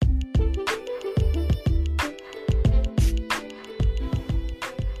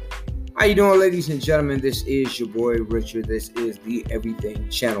How you doing, ladies and gentlemen? This is your boy Richard. This is the Everything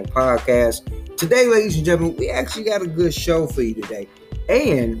Channel podcast. Today, ladies and gentlemen, we actually got a good show for you today.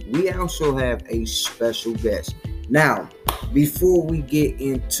 And we also have a special guest. Now, before we get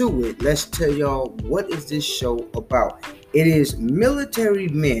into it, let's tell y'all what is this show about. It is military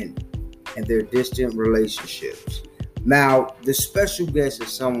men and their distant relationships. Now, the special guest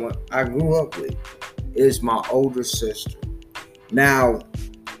is someone I grew up with. It is my older sister. Now,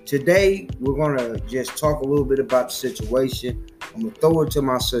 today, we're going to just talk a little bit about the situation. I'm going to throw it to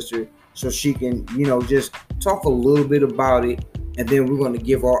my sister so she can, just talk a little bit about it. And then we're going to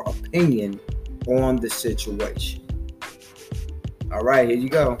give our opinion on the situation. All right, here you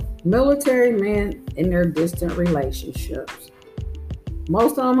go. Military men in their distant relationships.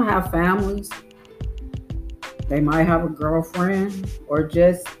 Most of them have families. They might have a girlfriend or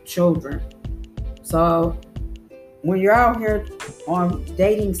just children. So when you're out here on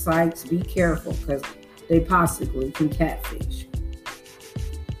dating sites, be careful because they possibly can catfish.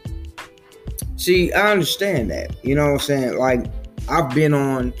 See, I understand that. You know what I'm saying? Like, I've been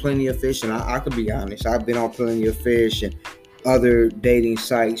on Plenty of Fish, and I could be honest. I've been on Plenty of Fish and other dating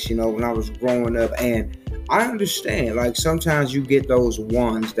sites, when I was growing up. And I understand, like, sometimes you get those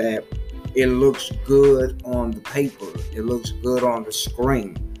ones that it looks good on the paper. It looks good on the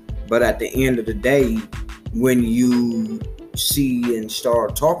screen. But at the end of the day, when you see and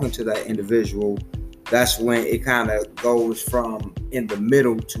start talking to that individual, that's when it kind of goes from in the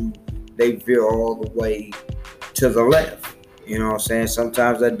middle to they veer all the way to the left. You know what I'm saying?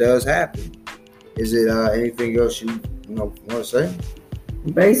 Sometimes that does happen. Is it anything else you want to say?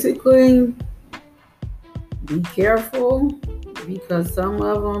 Basically, be careful because some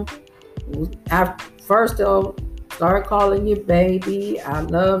of them, at first they'll start calling you baby, I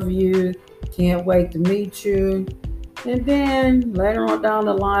love you, can't wait to meet you. And then later on down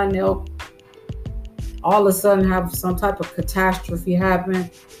the line, they'll all of a sudden have some type of catastrophe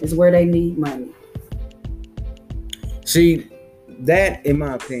happen is where they need money. See, that, in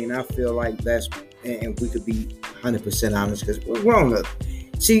my opinion, I feel like that's, and we could be 100% honest because we're grown up.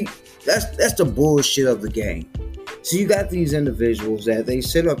 See, that's the bullshit of the game. So you got these individuals that they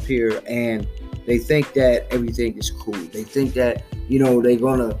sit up here and they think that everything is cool. They think that, they're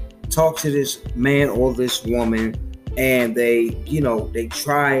going to talk to this man or this woman and they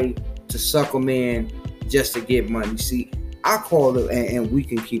try to suck them in just to get money. See, I call it, and we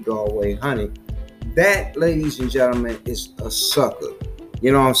can keep it all the way 100. That, ladies and gentlemen, is a sucker.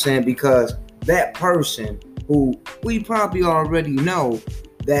 You know what I'm saying? Because that person who we probably already know,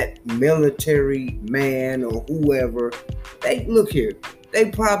 that military man or whoever, they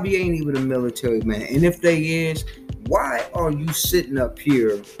probably ain't even a military man. And if they is, why are you sitting up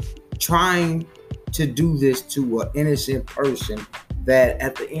here trying to do this to an innocent person that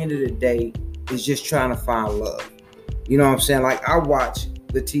at the end of the day is just trying to find love? You know what I'm saying? Like, I watch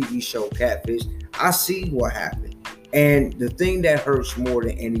the TV show Catfish. I see what happened. And the thing that hurts more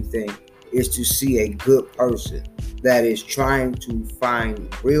than anything is to see a good person that is trying to find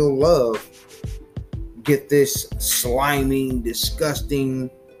real love get this sliming, disgusting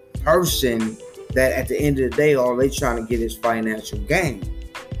person that at the end of the day, all they trying to get is financial gain.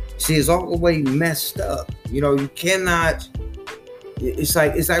 See, it's all the way messed up. You cannot, it's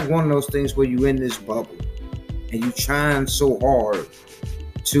like one of those things where you in this bubble and you trying so hard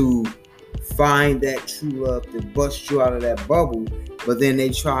to find that true love to bust you out of that bubble, but then they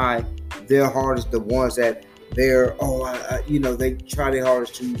try their hardest, the ones that they're, they try their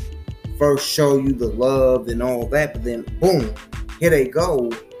hardest to first show you the love and all that, but then boom, here they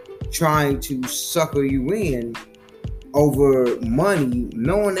go, trying to sucker you in over money,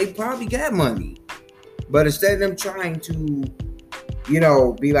 knowing they probably got money. But instead of them trying to,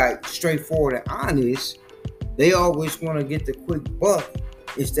 be like straightforward and honest, they always want to get the quick buck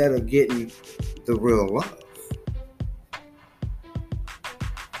instead of getting the real love.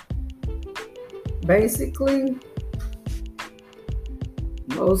 Basically,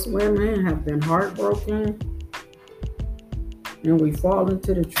 most women have been heartbroken, and we fall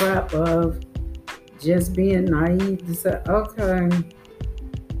into the trap of just being naive to say, okay,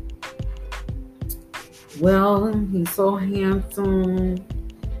 well, he's so handsome.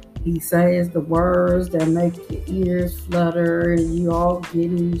 He says the words that make your ears flutter and you all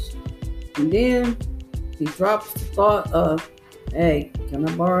giddy. And then he drops the thought of, hey, can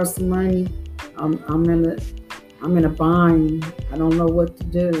I borrow some money? I'm in a bind. I don't know what to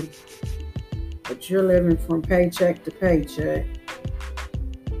do. But you're living from paycheck to paycheck.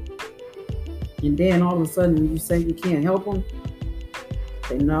 And then all of a sudden you say you can't help them.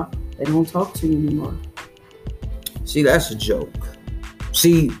 They don't talk to you anymore. See, that's a joke.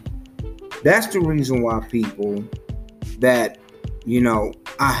 See, That's the reason why people that,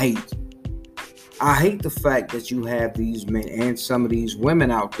 I hate. I hate the fact that you have these men and some of these women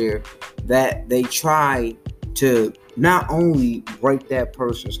out there that they try to not only break that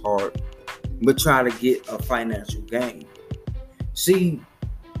person's heart, but try to get a financial gain. See,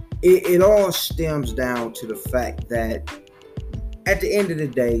 it all stems down to the fact that at the end of the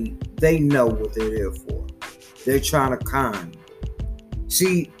day, they know what they're there for. They're trying to con.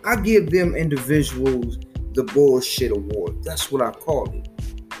 See, I give them individuals the bullshit award. That's what I call it.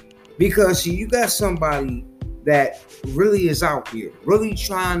 Because see, you got somebody that really is out here, really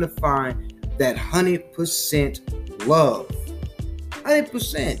trying to find that 100% love.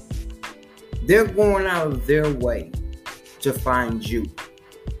 100%. They're going out of their way to find you.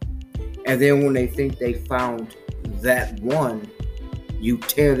 And then when they think they found that one, you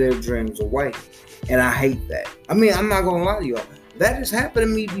tear their dreams away. And I hate that. I mean, I'm not going to lie to y'all. That has happened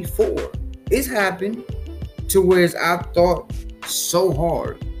to me before. It's happened to where I thought so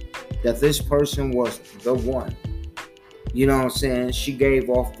hard that this person was the one. You know what I'm saying? She gave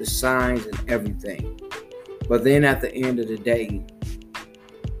off the signs and everything. But then at the end of the day,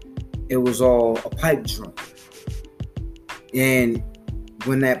 it was all a pipe dream. And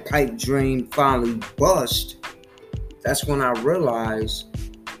when that pipe dream finally bust, that's when I realized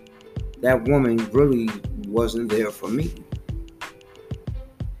that woman really wasn't there for me.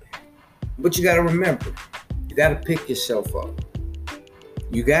 But you got to remember, you got to pick yourself up.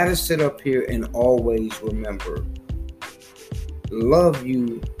 You got to sit up here and always remember, love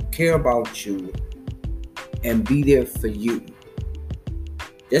you, care about you, and be there for you.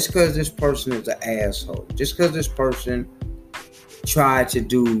 Just because this person is an asshole, just because this person tried to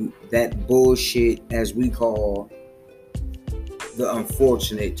do that bullshit, as we call the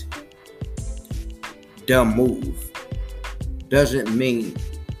unfortunate dumb move, doesn't mean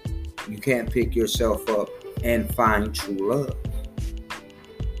you can't pick yourself up and find true love.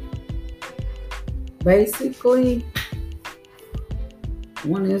 Basically,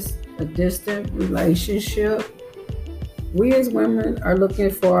 when it's a distant relationship, we as women are looking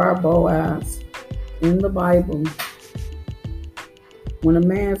for our Boaz in the Bible. When a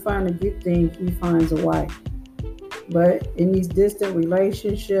man finds a good thing, he finds a wife. But in these distant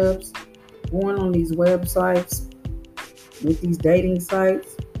relationships, going on these websites, with these dating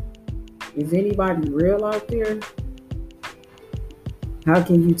sites, is anybody real out there? How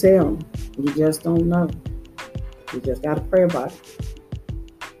can you tell? You just don't know. You just got to pray about it.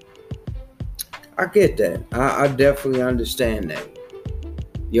 I get that. I definitely understand that.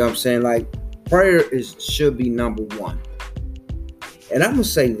 You know what I'm saying? Like, prayer should be number one. And I'm going to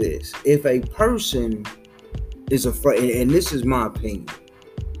say this. If a person is afraid, and this is my opinion,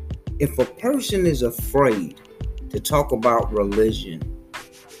 if a person is afraid to talk about religion,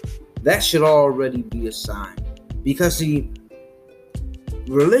 that should already be a sign. Because, see,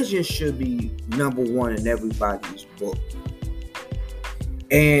 religion should be number one in everybody's book.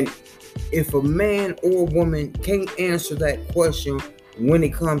 And if a man or a woman can't answer that question when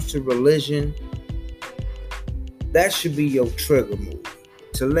it comes to religion, that should be your trigger move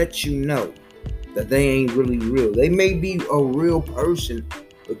to let you know that they ain't really real. They may be a real person,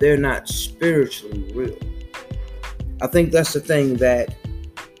 but they're not spiritually real. I think that's the thing that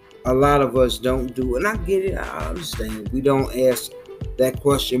a lot of us don't do. And I get it. I understand. We don't ask that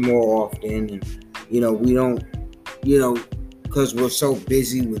question more often. And, we don't, because we're so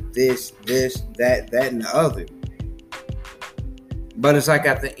busy with this, that, and the other. But it's like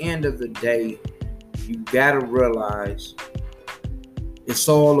at the end of the day, you got to realize it's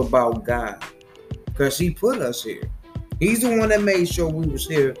all about God. Because he put us here. He's the one that made sure we was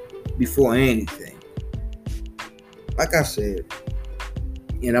here before anything. Like I said,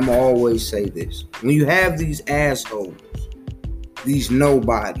 and I'm going to always say this. When you have these assholes, these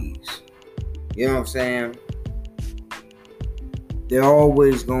nobodies, you know what I'm saying? They're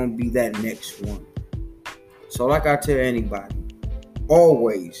always going to be that next one. So like I tell anybody,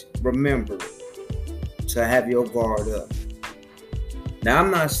 always remember to have your guard up. Now,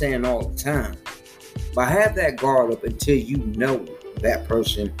 I'm not saying all the time, but have that guard up until you know that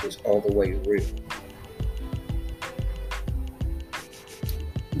person is all the way real.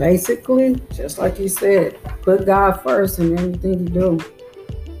 Basically, just like you said, put God first in anything you do.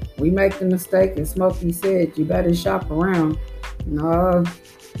 We make the mistake, and Smokey said, you better shop around. No,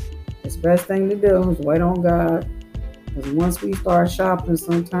 it's the best thing to do is wait on God. Because once we start shopping,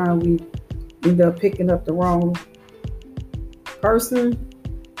 sometimes we end up picking up the wrong person.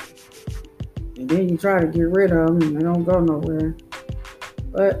 And then you try to get rid of them and they don't go nowhere.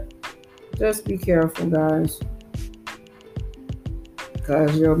 But just be careful, guys.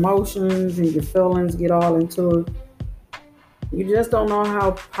 because your emotions and your feelings get all into it. You just don't know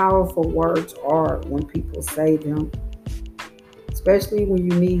how powerful words are when people say them, especially when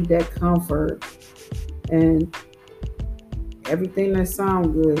you need that comfort. And everything that sounds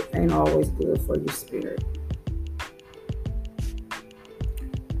good ain't always good for your spirit.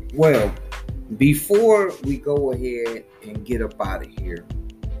 Well, before we go ahead and get up out of here,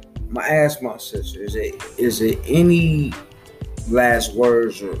 I'm gonna ask my sister: is it any last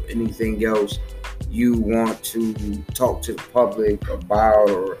words or anything else you want to talk to the public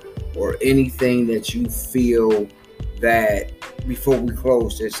about, or anything that you feel that before we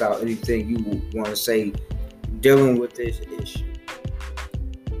close this out, anything you want to say dealing with this issue?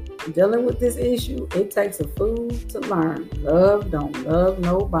 Dealing with this issue, it takes a fool to learn. Love don't love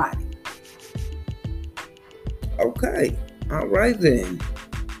nobody. Okay. All right then.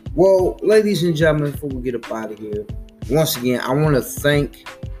 Well, ladies and gentlemen, before we get up out of here, once again, I want to thank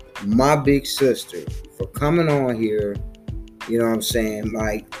my big sister for coming on here. You know what I'm saying?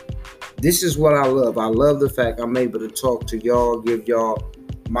 Like, this is what I love. I love the fact I'm able to talk to y'all, give y'all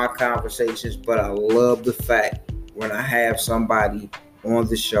my conversations, but I love the fact when I have somebody on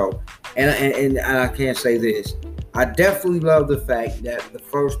the show. And I can't say this. I definitely love the fact that the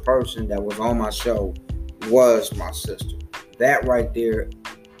first person that was on my show was my sister. That right there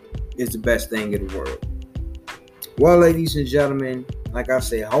is the best thing in the world. Well, ladies and gentlemen, like I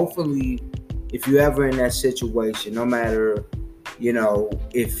said, hopefully, if you're ever in that situation, no matter,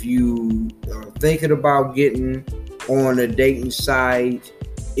 if you are thinking about getting on a dating site,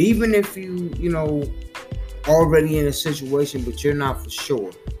 even if you, already in a situation, but you're not for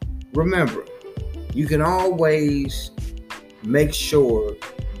sure, remember, you can always make sure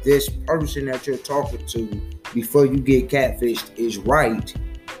this person that you're talking to before you get catfished is right.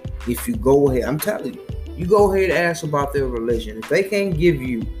 If you go ahead, I'm telling you, you go ahead and ask about their religion. If they can't give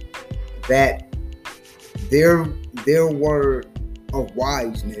you that, their word of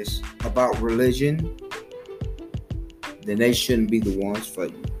wiseness about religion, then they shouldn't be the ones for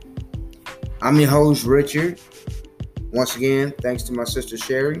you. I'm your host, Richard. Once again, thanks to my sister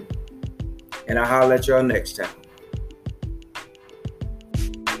Sherry, and I'll holler at y'all next time.